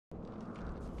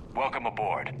Welcome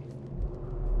aboard.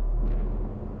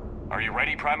 Are you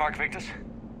ready, Primarch Victus?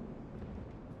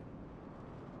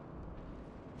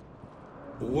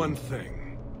 One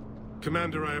thing.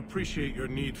 Commander, I appreciate your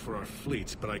need for our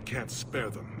fleets, but I can't spare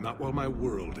them, not while my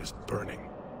world is burning.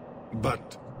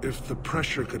 But if the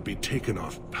pressure could be taken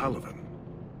off Palaven...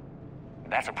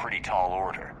 That's a pretty tall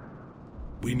order.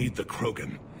 We need the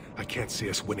Krogan. I can't see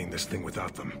us winning this thing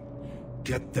without them.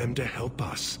 Get them to help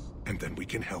us, and then we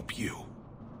can help you.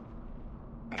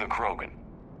 The Krogan.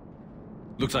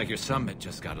 Looks like your summit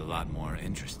just got a lot more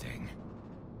interesting.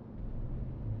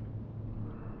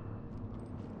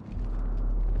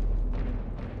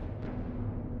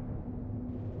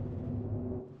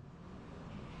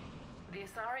 The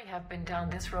Asari have been down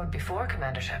this road before,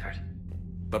 Commander Shepard.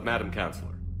 But Madam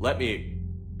Counselor, let me...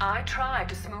 I tried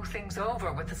to smooth things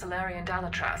over with the Salarian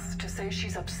Dalatras. To say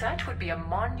she's upset would be a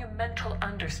monumental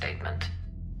understatement.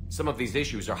 Some of these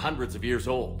issues are hundreds of years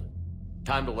old.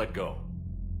 Time to let go.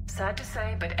 Sad to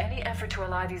say, but any effort to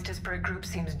ally these disparate groups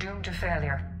seems doomed to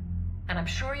failure. And I'm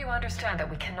sure you understand that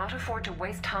we cannot afford to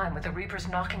waste time with the Reapers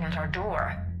knocking at our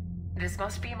door. This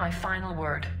must be my final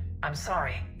word. I'm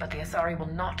sorry, but the Asari will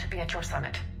not be at your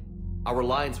summit. Our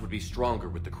alliance would be stronger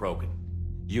with the Krogan.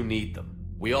 You need them.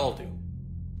 We all do.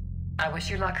 I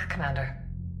wish you luck, Commander.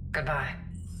 Goodbye.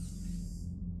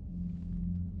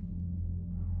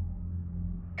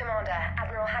 Commander,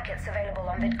 Admiral Hackett's available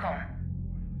on VidCom.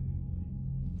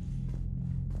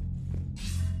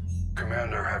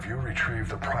 Commander, have you retrieved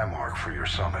the Primarch for your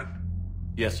summit?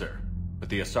 Yes, sir. But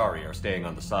the Asari are staying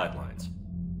on the sidelines.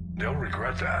 They'll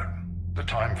regret that. The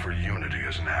time for unity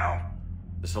is now.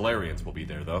 The Solarians will be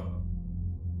there, though.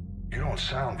 You don't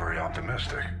sound very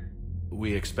optimistic.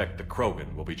 We expect the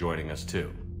Krogan will be joining us,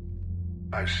 too.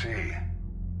 I see.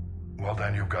 Well,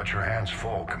 then you've got your hands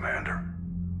full, Commander.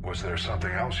 Was there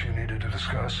something else you needed to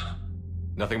discuss?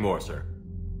 Nothing more, sir.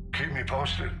 Keep me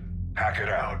posted. Hackett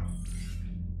out.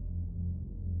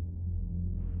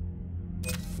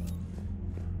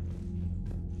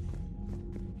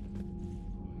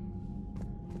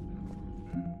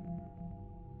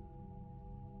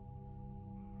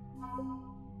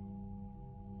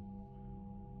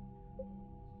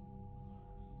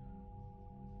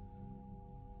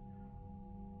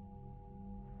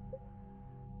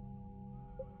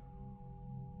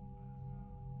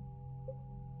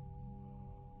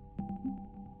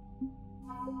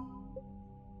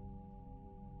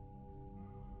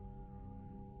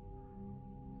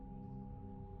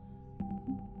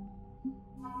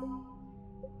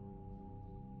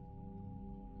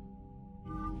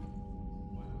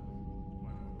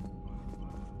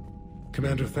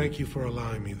 Commander, thank you for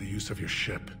allowing me the use of your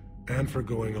ship, and for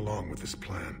going along with this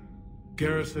plan.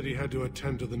 Garrus said he had to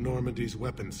attend to the Normandy's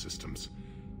weapons systems.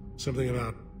 Something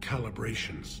about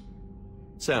calibrations.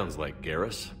 Sounds like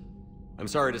Garrus. I'm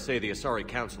sorry to say the Asari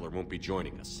Counselor won't be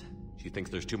joining us. She thinks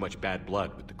there's too much bad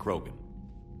blood with the Krogan.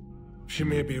 She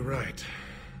may be right,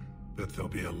 but there'll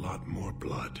be a lot more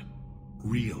blood.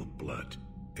 Real blood,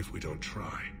 if we don't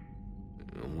try.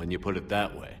 When you put it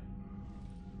that way.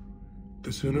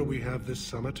 The sooner we have this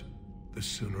summit, the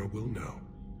sooner we'll know.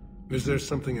 Is there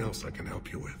something else I can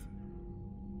help you with?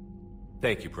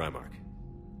 Thank you, Primarch.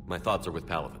 My thoughts are with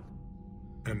Palaven.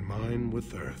 And mine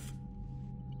with Earth.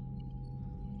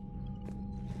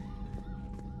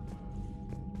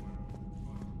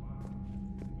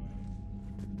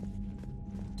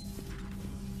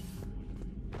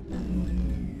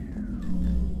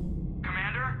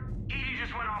 Commander? Edie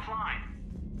just went offline.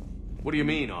 What do you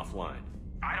mean, offline?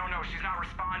 I don't know, she's not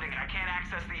responding, and I can't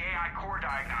access the AI core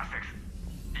diagnostics.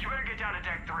 You better get down to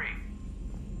Deck 3.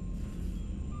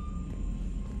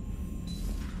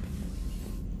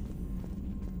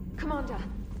 Commander,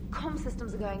 comm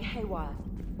systems are going haywire.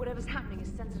 Whatever's happening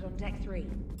is centered on Deck 3.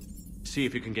 See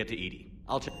if you can get to Edie.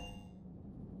 I'll check.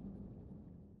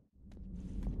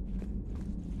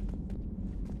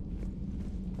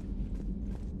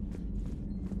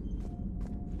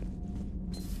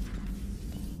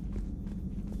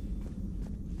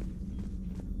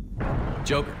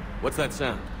 Joker, what's that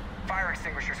sound? Fire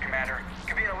extinguishers, Commander.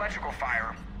 Could be an electrical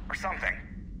fire, or something.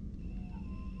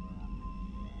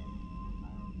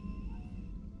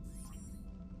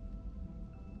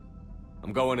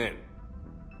 I'm going in.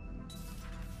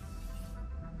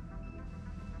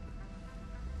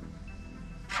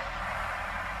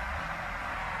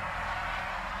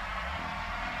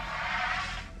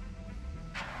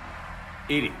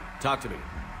 Edie, talk to me.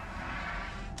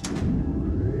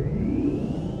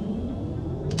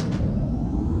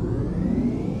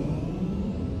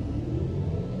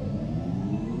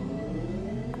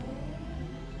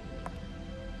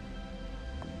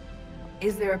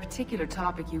 Is there a particular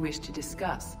topic you wish to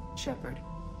discuss, Shepard?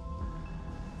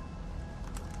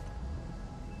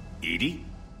 Edie?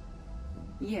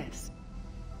 Yes.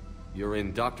 You're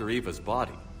in Dr. Eva's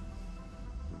body.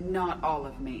 Not all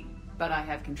of me, but I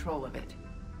have control of it.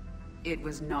 It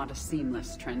was not a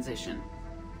seamless transition.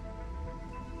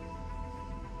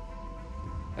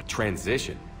 A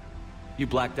transition? You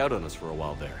blacked out on us for a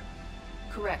while there.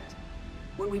 Correct.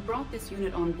 When we brought this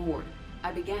unit on board,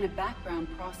 I began a background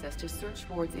process to search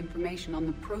for its information on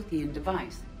the Prothean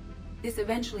device. This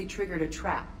eventually triggered a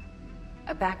trap.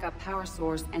 A backup power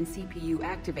source and CPU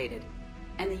activated,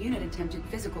 and the unit attempted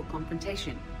physical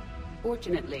confrontation.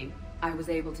 Fortunately, I was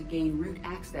able to gain root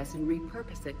access and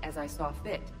repurpose it as I saw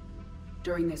fit.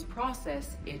 During this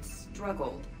process, it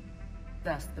struggled.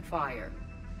 Thus the fire.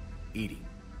 Edie,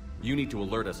 you need to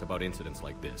alert us about incidents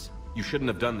like this. You shouldn't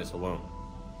have done this alone.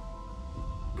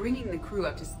 Bringing the crew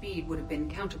up to speed would have been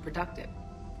counterproductive.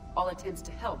 All attempts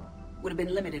to help would have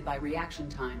been limited by reaction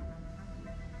time.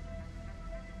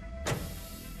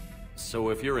 So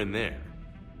if you're in there,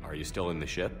 are you still in the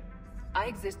ship? I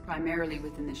exist primarily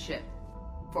within the ship.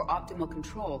 For optimal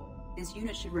control, this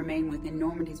unit should remain within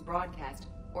Normandy's broadcast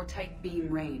or tight beam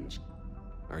range.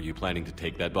 Are you planning to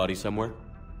take that body somewhere?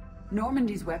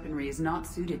 Normandy's weaponry is not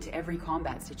suited to every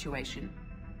combat situation.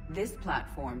 This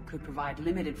platform could provide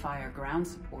limited fire ground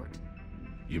support.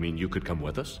 You mean you could come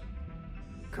with us?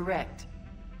 Correct.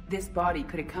 This body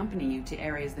could accompany you to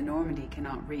areas the Normandy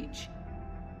cannot reach.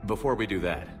 Before we do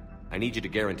that, I need you to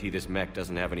guarantee this mech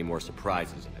doesn't have any more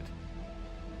surprises in it.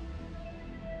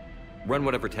 Run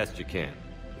whatever tests you can.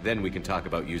 Then we can talk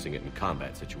about using it in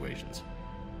combat situations.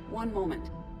 One moment.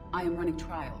 I am running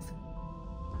trials.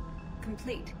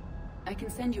 Complete. I can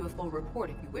send you a full report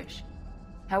if you wish.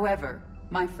 However,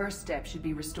 my first step should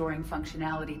be restoring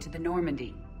functionality to the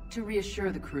Normandy, to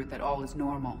reassure the crew that all is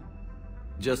normal.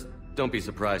 Just don't be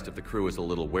surprised if the crew is a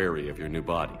little wary of your new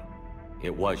body.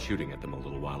 It was shooting at them a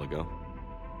little while ago.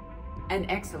 An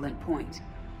excellent point.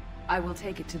 I will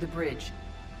take it to the bridge.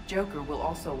 Joker will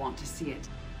also want to see it.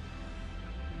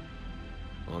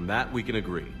 On that, we can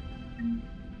agree.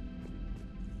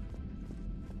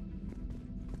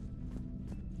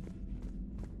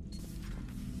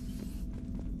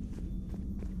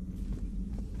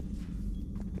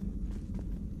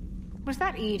 Was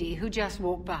that Edie who just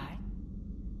walked by?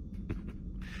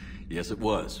 Yes, it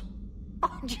was.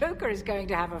 Oh, Joker is going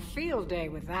to have a field day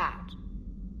with that.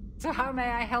 So how may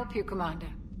I help you, Commander?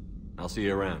 I'll see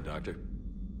you around, Doctor.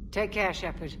 Take care,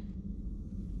 Shepard.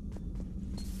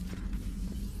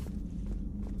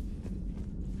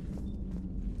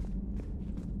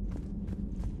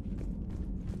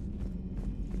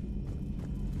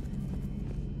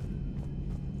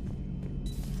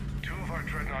 Two of our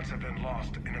dreadnoughts have been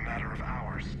lost in a matter of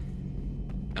hours.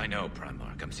 I know,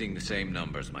 Primarch. I'm seeing the same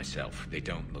numbers myself. They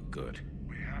don't look good.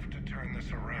 We have to turn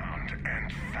this around,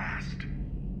 and fast.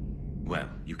 Well,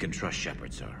 you can trust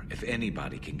Shepard, sir. If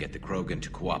anybody can get the Krogan to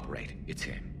cooperate, it's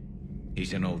him.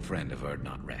 He's an old friend of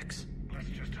Urdnot Rex. Let's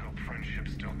just hope friendship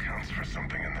still counts for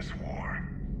something in this war.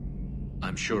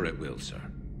 I'm sure it will, sir.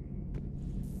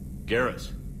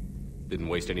 Garrus. Didn't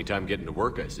waste any time getting to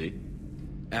work, I see.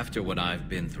 After what I've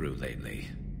been through lately,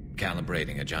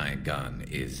 calibrating a giant gun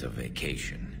is a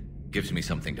vacation. Gives me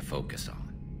something to focus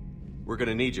on. We're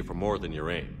gonna need you for more than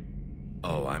your aim.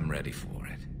 Oh, I'm ready for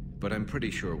it. But I'm pretty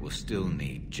sure we'll still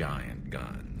need giant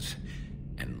guns.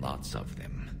 And lots of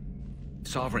them.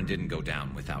 Sovereign didn't go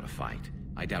down without a fight.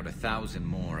 I doubt 1,000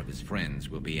 more of his friends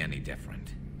will be any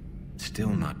different.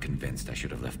 Still not convinced I should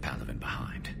have left Palaven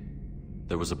behind.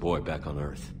 There was a boy back on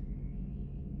Earth.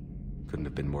 Couldn't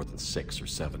have been more than 6 or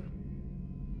 7.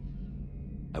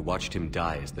 I watched him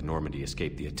die as the Normandy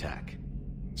escaped the attack.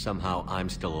 Somehow I'm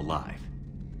still alive.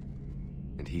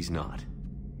 And he's not.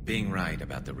 Being right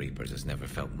about the Reapers has never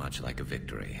felt much like a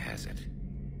victory, has it?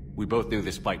 We both knew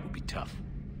this fight would be tough.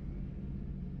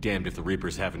 Damned if the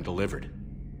Reapers haven't delivered.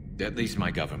 At least my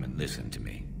government listened to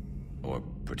me. Or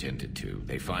pretended to.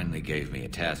 They finally gave me a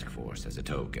task force as a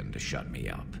token to shut me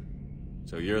up.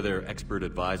 So you're their expert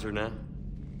advisor now?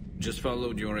 Just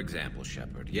followed your example,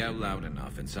 Shepard. Yell loud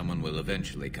enough and someone will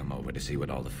eventually come over to see what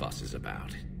all the fuss is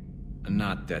about.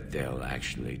 Not that they'll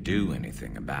actually do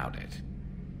anything about it.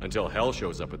 Until hell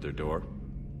shows up at their door.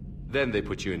 Then they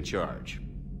put you in charge.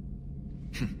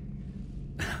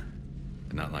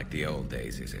 Not like the old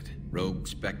days, is it? Rogue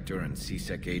Spectre and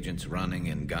C-Sec agents running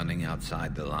and gunning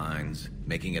outside the lines,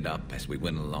 making it up as we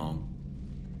went along.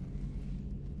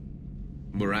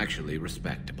 We're actually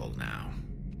respectable now.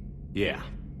 Yeah.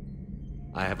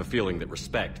 I have a feeling that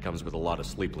respect comes with a lot of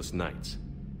sleepless nights.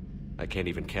 I can't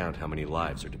even count how many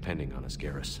lives are depending on us,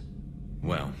 Garrus.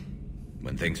 Well,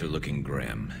 When things are looking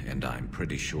grim, and I'm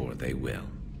pretty sure they will,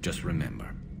 just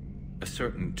remember, a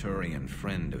certain Turian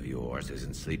friend of yours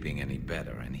isn't sleeping any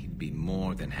better, and he'd be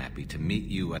more than happy to meet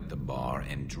you at the bar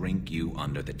and drink you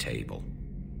under the table.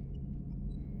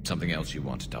 Something else you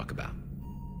want to talk about?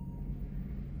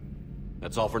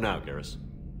 That's all for now, Garrus.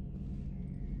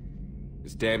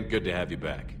 It's damn good to have you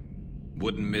back.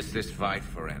 Wouldn't miss this fight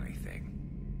for anything.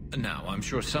 Now, I'm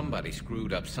sure somebody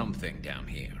screwed up something down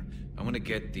here. I want to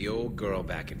get the old girl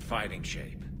back in fighting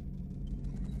shape.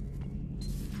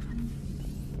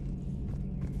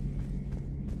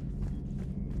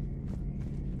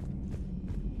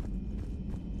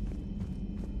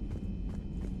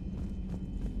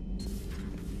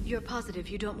 You're positive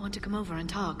you don't want to come over and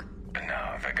talk?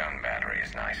 No, the gun battery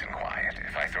is nice and quiet.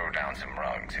 If I throw down some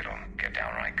rugs, it'll get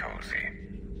downright cozy.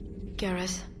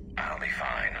 Garrus? I'll be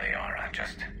fine, Liara.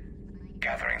 Just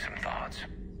gathering some thoughts.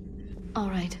 All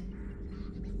right.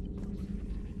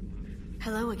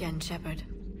 Hello again, Shepard.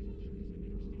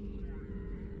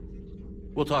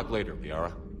 We'll talk later,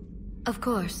 Liara. Of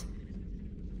course.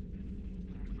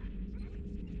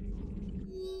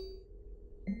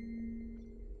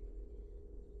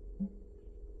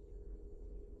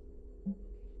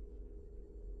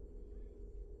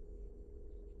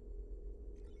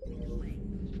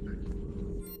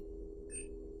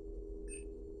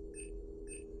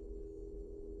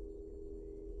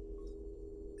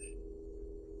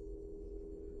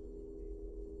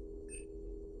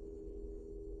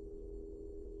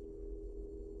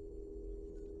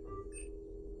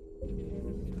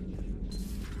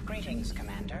 Greetings,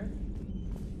 Commander.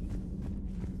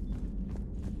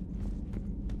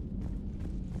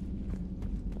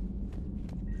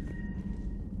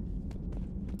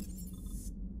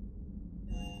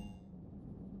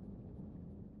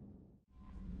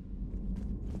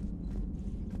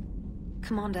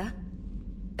 Commander,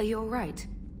 are you all right?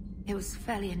 It was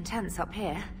fairly intense up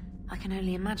here. I can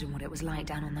only imagine what it was like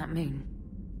down on that moon.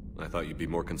 I thought you'd be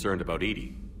more concerned about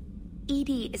Edie.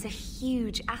 Edie is a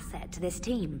huge asset to this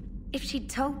team. If she'd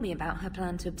told me about her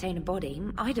plan to obtain a body,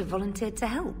 I'd have volunteered to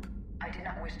help. I did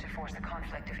not wish to force a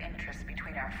conflict of interest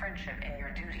between our friendship and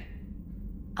your duty.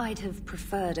 I'd have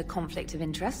preferred a conflict of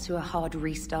interest to a hard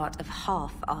restart of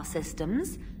half our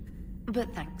systems.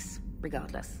 But thanks,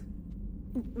 regardless.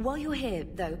 While you're here,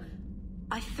 though,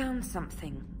 I found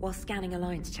something while scanning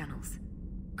Alliance channels.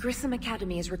 Grissom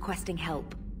Academy is requesting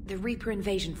help. The Reaper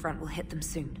invasion front will hit them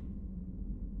soon.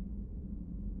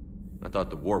 I thought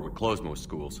the war would close most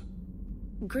schools.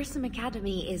 Grissom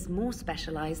Academy is more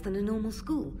specialized than a normal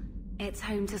school. It's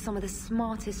home to some of the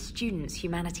smartest students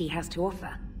humanity has to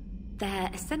offer.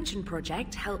 Their Ascension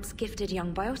project helps gifted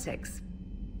young biotics.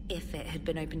 If it had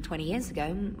been open 20 years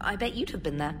ago, I bet you'd have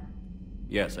been there.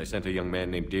 Yes, I sent a young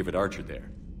man named David Archer there.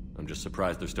 I'm just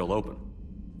surprised they're still open.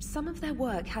 Some of their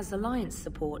work has Alliance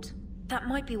support. That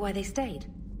might be why they stayed.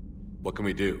 What can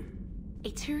we do? A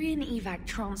Turian evac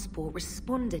transport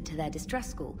responded to their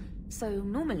distress call, so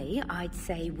normally I'd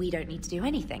say we don't need to do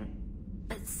anything.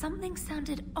 But something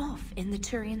sounded off in the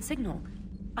Turian signal.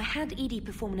 I had Edie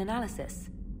perform an analysis.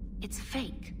 It's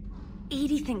fake.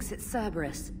 Edie thinks it's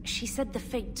Cerberus. She said the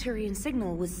fake Turian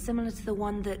signal was similar to the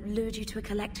one that lured you to a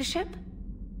collector ship?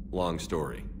 Long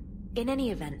story. In any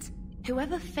event,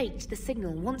 whoever faked the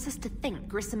signal wants us to think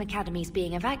Grissom Academy's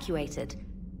being evacuated.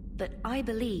 But I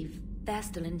believe they're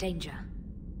still in danger.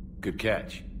 Good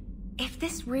catch. If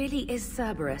this really is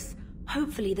Cerberus,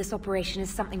 hopefully this operation is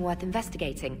something worth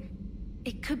investigating.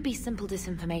 It could be simple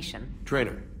disinformation.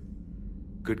 Trainer.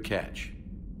 Good catch.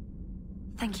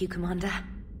 Thank you, Commander.